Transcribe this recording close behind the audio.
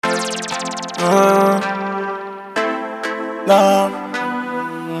No, no,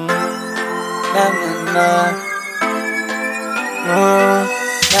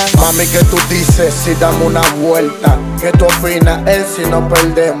 Mami, ¿qué tú dices si damos una vuelta? ¿Qué tú opinas él si nos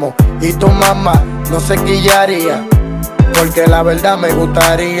perdemos? Y tu mamá no se quillaría, porque la verdad me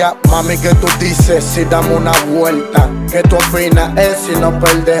gustaría. Mami, ¿qué tú dices si damos una vuelta? ¿Qué tú opinas él si nos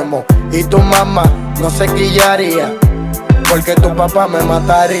perdemos? Y tu mamá no se quillaría, porque tu papá me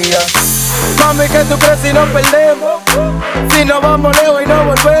mataría. Mami, ¿qué tú crees si nos perdemos? Si nos vamos lejos y no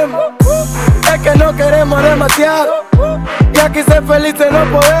volvemos. Es que no queremos demasiado y aquí ser felices no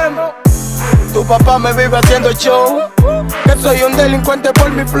podemos. Tu papá me vive haciendo show, que soy un delincuente por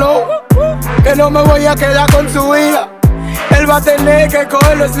mi flow, que no me voy a quedar con su hija, él va a tener que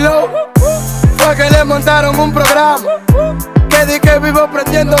cogerlo slow. Fue que le montaron un programa, que di que vivo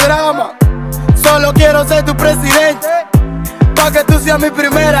prendiendo drama. Solo quiero ser tu presidente, pa' que tú seas mi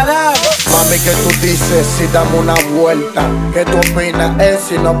primera dama. Mami, ¿qué tú dices si damos una vuelta? ¿Qué tú opinas él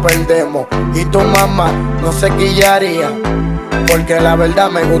si nos perdemos? Y tu mamá no se quillaría, porque la verdad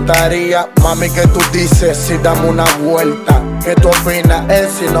me gustaría. Mami, ¿qué tú dices si damos una vuelta? ¿Qué tú opinas él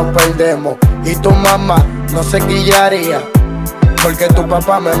si nos perdemos? Y tu mamá no se quillaría, porque tu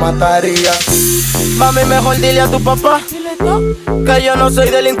papá me mataría. Mami, mejor dile a tu papá que yo no soy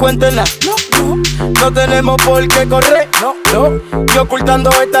delincuente en nada. No tenemos por qué correr, yo ocultando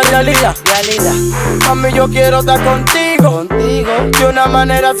esta realidad. Mami, yo quiero estar contigo de una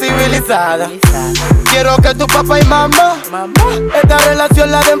manera civilizada. Quiero que tu papá y mamá esta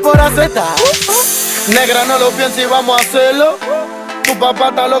relación la den por aceptar. Negra, no lo pienses y vamos a hacerlo. Tu papá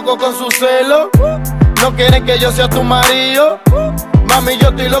está loco con su celo, no quieren que yo sea tu marido. Mami, yo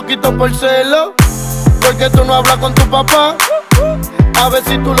estoy loquito por celo, porque tú no hablas con tu papá. A ver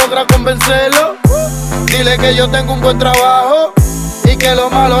si tú logras convencerlo. Dile que yo tengo un buen trabajo y que lo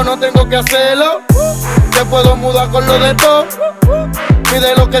malo no tengo que hacerlo. Te puedo mudar con lo de todo,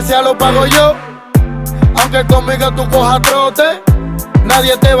 pide lo que sea lo pago yo. Aunque conmigo tú cojas trote,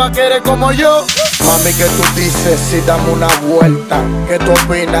 nadie te va a querer como yo. Mami, ¿qué tú dices si damos una vuelta? ¿Qué tú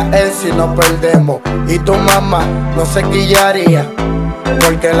opinas él si nos perdemos? Y tu mamá no se quillaría,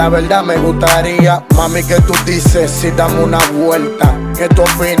 porque la verdad me gustaría. Mami, ¿qué tú dices si damos una vuelta? ¿Qué tú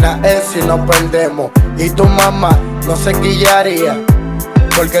opinas él si nos perdemos? Y tu mamá no se quillaría,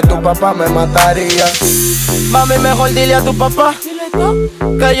 porque tu papá me mataría. Mami, mejor dile a tu papá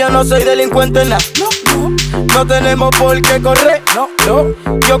que yo no soy delincuente en nada. No tenemos por qué correr, yo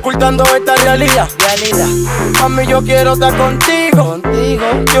ocultando esta realidad. Mami, yo quiero estar contigo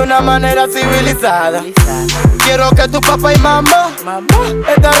de una manera civilizada. Quiero que tu papá y mamá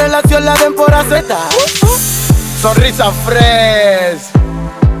esta relación la den por aceptar. Sonrisa fresh,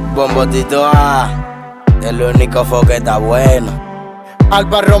 Bombotitua, el único foco que está bueno.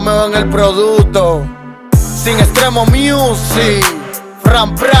 Alfa Romeo en el producto, Sin Extremo Music,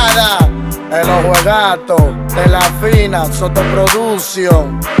 Fran Prada, el ojo de gato, de la fina, Soto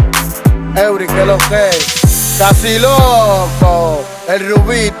Production, Eury, que lo que es, Casi Loco, el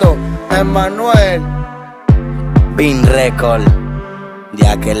Rubito, Emmanuel, Bin Record, de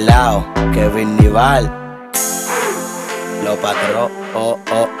aquel lado, Kevin Nival, los patrones.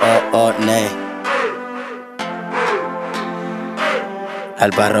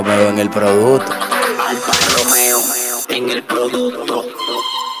 Alfa Romeo en el producto. Alfa Romeo en el producto.